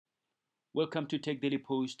Welcome to Tech Daily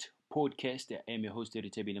Post podcast. I am your host,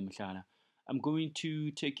 Eritebile Mhlala. I'm going to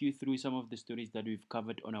take you through some of the stories that we've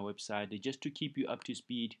covered on our website just to keep you up to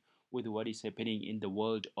speed with what is happening in the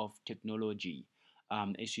world of technology.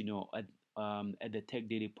 As you know, at the Tech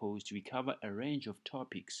Daily Post, we cover a range of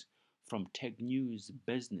topics from tech news,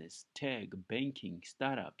 business, tech, banking,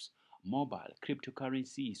 startups, mobile,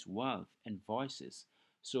 cryptocurrencies, wealth, and voices.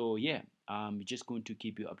 So, yeah, I'm just going to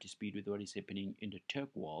keep you up to speed with what is happening in the tech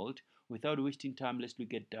world. Without wasting time, let's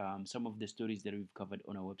look at some of the stories that we've covered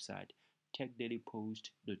on our website,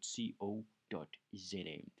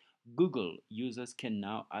 techdailypost.co.za. Google users can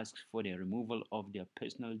now ask for the removal of their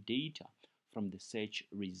personal data from the search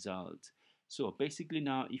results. So basically,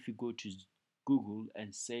 now if you go to Google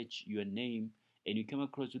and search your name and you come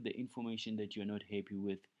across with the information that you're not happy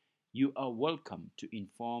with, you are welcome to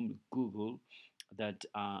inform Google that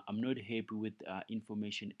I'm not happy with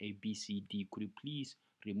information ABCD. Could you please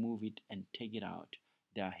remove it and take it out?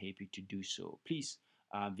 They are happy to do so. Please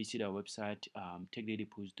visit our website,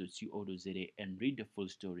 techdailypost.co.za, and read the full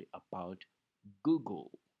story about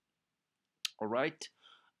Google. All right.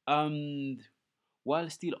 Um, while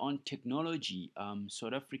still on technology,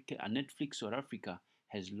 South Africa, Netflix South Africa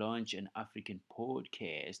has launched an African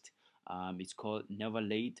podcast. It's called Never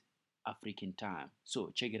Late African Time.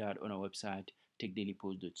 So check it out on our website,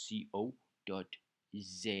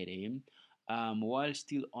 techdailypost.co.za. While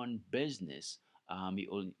still on business, we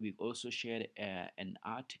also shared an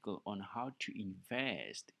article on how to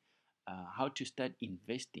invest, how to start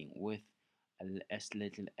investing with as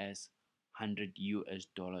little as 100 US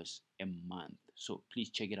dollars a month. So please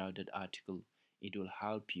check it out, that article. It will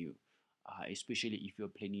help you, especially if you're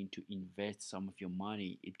planning to invest some of your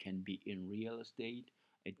money. It can be in real estate,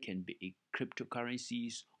 it can be in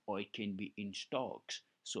cryptocurrencies, or it can be in stocks.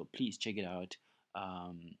 So please check it out.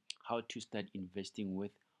 How to start investing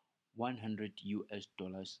with 100 US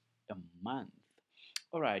dollars a month.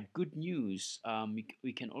 All right, good news.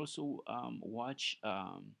 We can also watch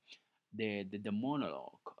the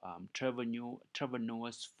monologue, Trevor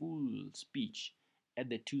Noah's full speech at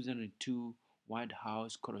the 2002 White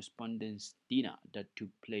House Correspondents' Dinner that took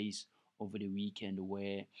place over the weekend,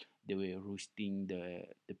 where they were roasting the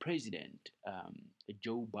president,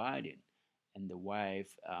 Joe Biden, and the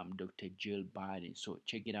wife, Dr. Jill Biden. So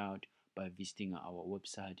check it out by visiting our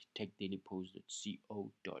website,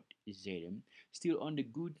 techdailypost.co.za. Still on the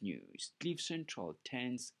good news, Cliff Central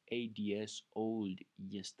turns ADS old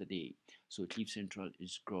yesterday. So Cliff Central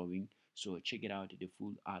is growing. So check it out, the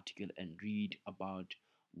full article, and read about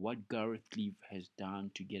what Gareth Cliff has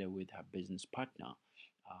done together with her business partner,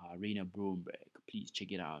 Raina Bromberg. Please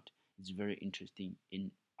check it out. It's very interesting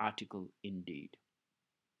in article indeed.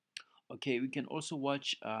 Okay, we can also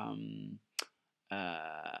watch uh,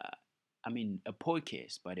 a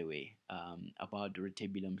podcast, by the way, about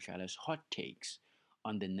Retabilum Shala's hot takes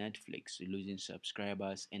on the Netflix losing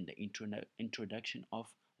subscribers and the introduction of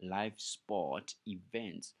live sport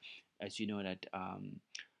events. As you know that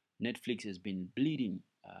Netflix has been bleeding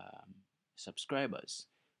subscribers.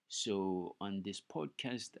 So on this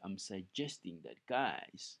podcast, I'm suggesting that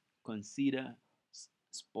guys consider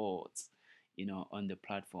sports, on the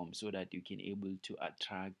platform so that you can able to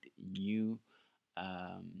attract new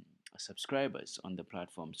um, subscribers on the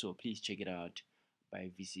platform. So please check it out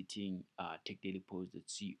by visiting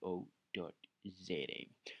techdailypost.co.za.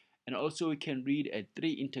 And also, we can read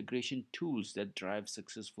 3 integration tools that drive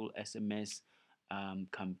successful SMS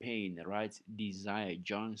campaign, writes Desire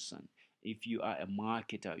Johnson. If you are a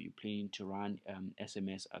marketer, you're planning to run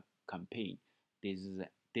SMS campaign,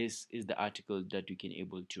 this is the article that you can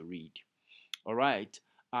able to read. All right.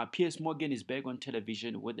 Piers Morgan is back on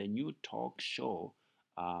television with a new talk show,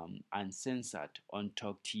 Uncensored, on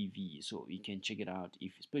Talk TV. So you can check it out,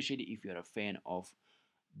 especially if you're a fan of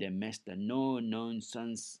the Master No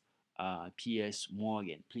Nonsense, Piers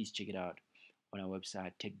Morgan. Please check it out on our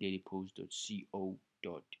website,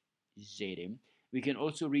 techdailypost.co.za. We can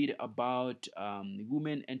also read about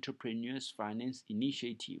Women Entrepreneurs Finance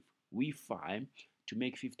Initiative, WeFi, to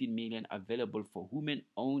make 15 million available for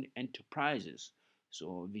women-owned enterprises.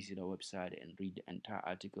 So visit our website and read the entire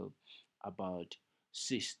article about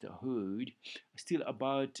sisterhood. Still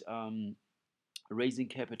about raising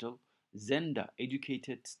capital. Zenda,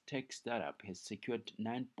 educated tech startup, has secured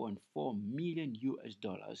 9.4 million US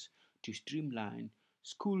dollars to streamline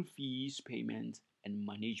school fees, payments, and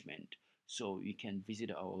management. So you can visit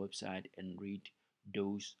our website and read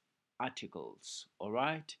those articles. All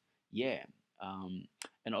right, yeah. Um,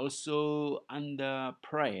 and also under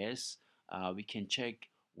prayers, we can check,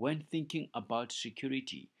 when thinking about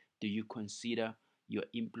security, do you consider your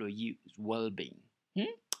employees' well-being?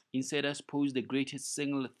 Hmm? Insiders pose the greatest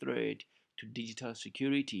single threat to digital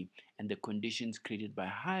security and the conditions created by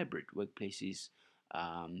hybrid workplaces.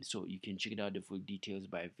 So you can check out the full details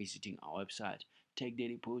by visiting our website,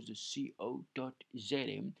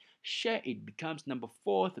 techdailypost.co.za. Share it becomes number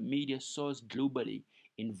fourth media source globally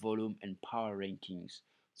in volume and power rankings.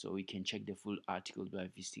 So we can check the full article by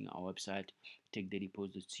visiting our website,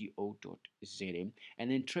 techdailypost.co.za.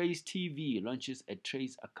 And then Trace TV launches a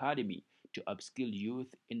Trace Academy to upskill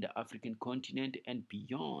youth in the African continent and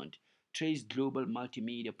beyond. Trace Global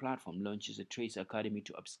Multimedia Platform launches a Trace Academy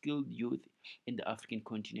to upskill youth in the African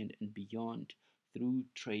continent and beyond through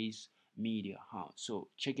Trace Media House. So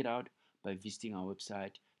check it out by visiting our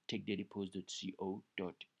website,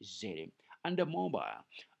 techdailypost.co.za. Under mobile,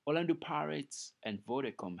 Orlando Pirates and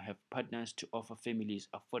Vodacom have partners to offer families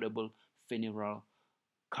affordable funeral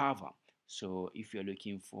cover. So if you're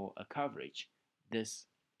looking for a coverage, this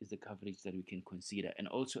is the coverage that we can consider. And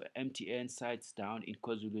also MTN sites down in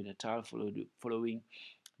KwaZulu Natal following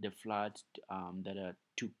the floods that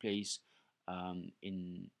took place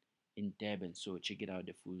in Durban. So check it out,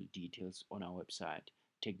 the full details on our website,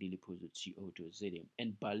 techdailypost.co.za.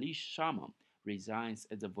 And Balish Sharma resigns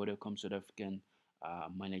as the Vodacom South African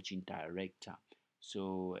managing director.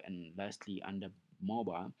 So, and lastly, under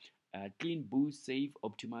mobile, clean, boost, save,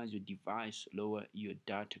 optimize your device, lower your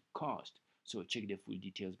data cost. So check the full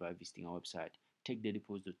details by visiting our website,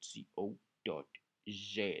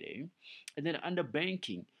 techdailypost.co.za. And then under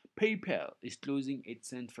banking, PayPal is closing its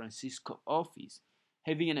San Francisco office.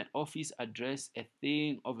 Having an office address a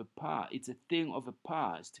thing of a past. It's a thing of a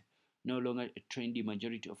past. No longer a trendy.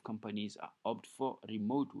 Majority of companies are opt for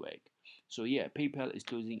remote work. So yeah, PayPal is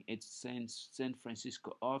closing its San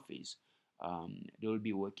Francisco office. They will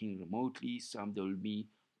be working remotely. Some they will be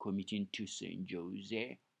committing to San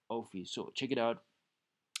Jose office. So check it out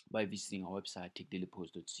by visiting our website,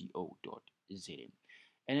 techdailypost.co.za.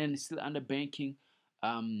 And then still under banking,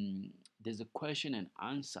 there's a question and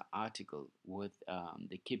answer article with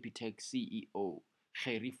the Capitec CEO,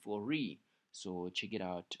 Gerrie Fourie. So check it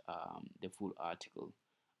out, the full article.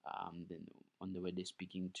 Then on the way they're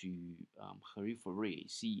speaking to Gerrie Fourie,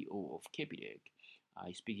 CEO of Capitec,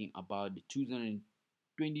 speaking about the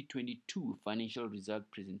 2022 financial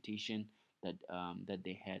result presentation that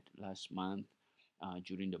they had last month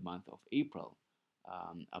during the month of April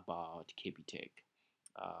about Capitec.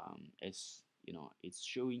 As you know, it's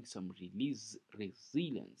showing some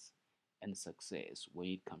resilience and success when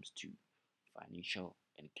it comes to financial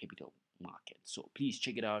and capital markets. So please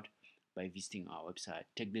check it out by visiting our website,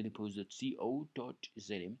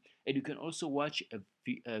 techdailypost.co.za. And you can also watch a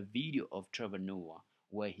video of Trevor Noah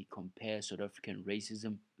where he compares South African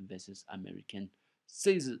racism versus American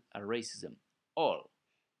racism. All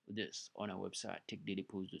this on our website,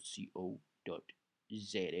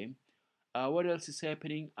 techdailypost.co.za. What else is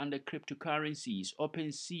happening under cryptocurrencies?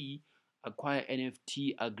 OpenSea acquire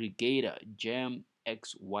NFT aggregator Gem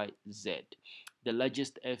XYZ. The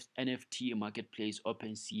largest NFT marketplace,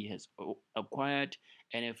 OpenSea, has acquired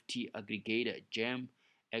NFT aggregator Gem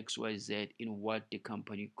XYZ in what the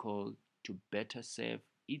company called to better serve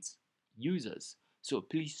its users. So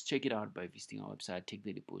please check it out by visiting our website,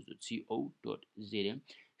 techdailypost.co.za.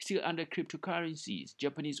 Still under cryptocurrencies,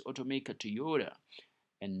 Japanese automaker Toyota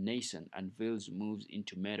and Nissan unveils moves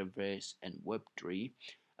into metaverse and Web3.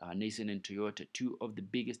 Nissan and Toyota, two of the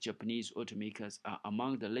biggest Japanese automakers, are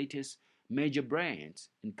among the latest major brands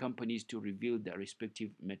and companies to reveal their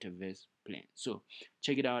respective metaverse plans. So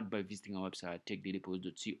check it out by visiting our website,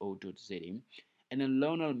 techdailypost.co.za. And then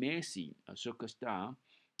Lionel Messi, a soccer star,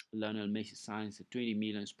 Lionel Messi signs a 20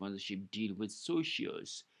 million sponsorship deal with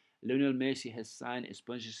Socios. Lionel Messi has signed a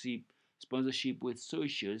sponsorship with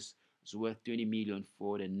Socios worth 20 million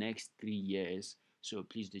for the next 3 years. So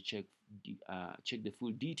please do check the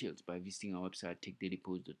full details by visiting our website,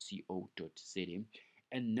 techdailypost.co.za.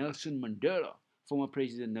 And Nelson Mandela, former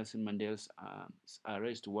President Nelson Mandela's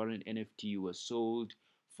arrest warrant NFT was sold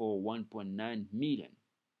for 1.9 million.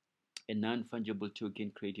 A non-fungible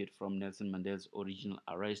token created from Nelson Mandela's original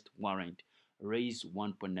arrest warrant raised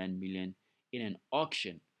 1.9 million in an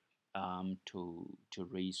auction to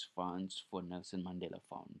raise funds for Nelson Mandela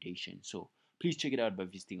Foundation. So please check it out by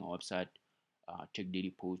visiting our website,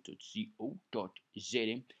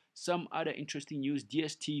 techdailypost.co.za. Some other interesting news: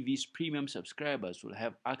 DSTV's premium subscribers will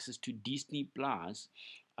have access to Disney Plus.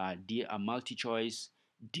 A multi-choice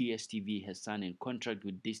DSTV has signed a contract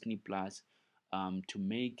with Disney Plus to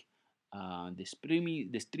make the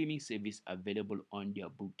streaming service available on their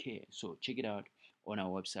bouquet. So check it out on our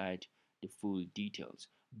website, the full details.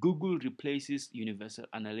 Google replaces Universal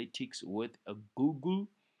Analytics with a Google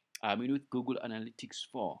with Google Analytics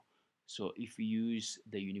 4. So if you use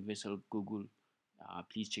the universal Google,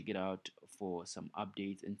 please check it out for some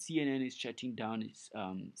updates. And CNN is shutting down its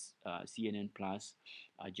CNN Plus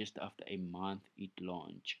just after a month it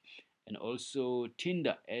launched. And also,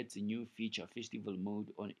 Tinder adds a new feature, Festival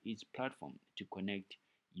Mode, on its platform to connect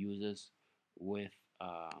users with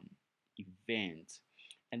events.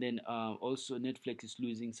 And then also, Netflix is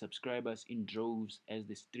losing subscribers in droves as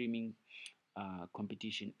the streaming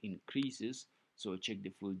competition increases. So check the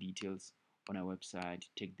full details on our website,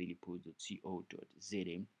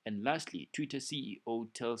 techdailypost.co.za. And lastly, Twitter CEO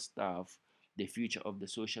tells staff the future of the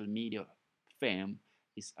social media firm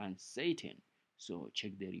is uncertain. So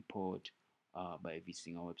check the report by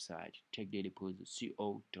visiting our website,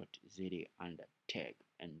 techdailypost.co.za under tech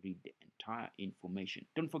and read the entire information.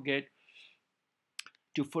 Don't forget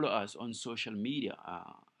to follow us on social media,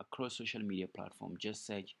 across social media platform. Just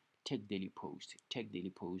search Tech Daily Post, Tech Daily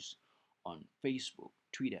Post on Facebook,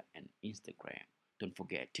 Twitter, and Instagram. Don't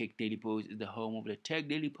forget, Tech Daily Post is the home of the Tech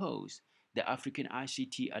Daily Post, the African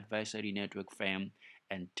ICT advisory network firm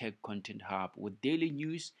and tech content hub with daily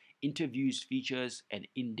news, interviews, features, and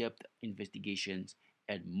in-depth investigations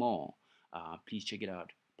and more. Please check it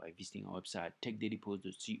out by visiting our website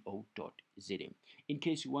techdailypost.co.za. In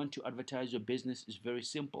case you want to advertise your business, it's very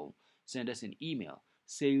simple. Send us an email,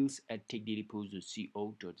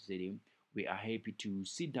 sales@techdailypost.co.za. We are happy to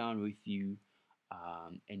sit down with you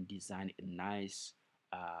and design a nice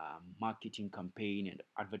marketing campaign and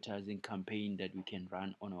advertising campaign that we can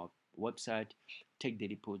run on our website,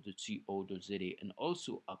 techdailypost.co.za, and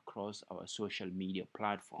also across our social media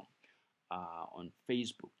platform on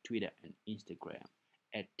Facebook, Twitter, and Instagram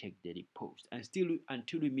at Tech Daily Post. And still,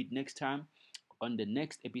 until we meet next time on the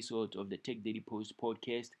next episode of the Tech Daily Post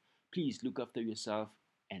podcast, please look after yourself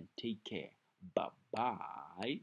and take care. Bye bye.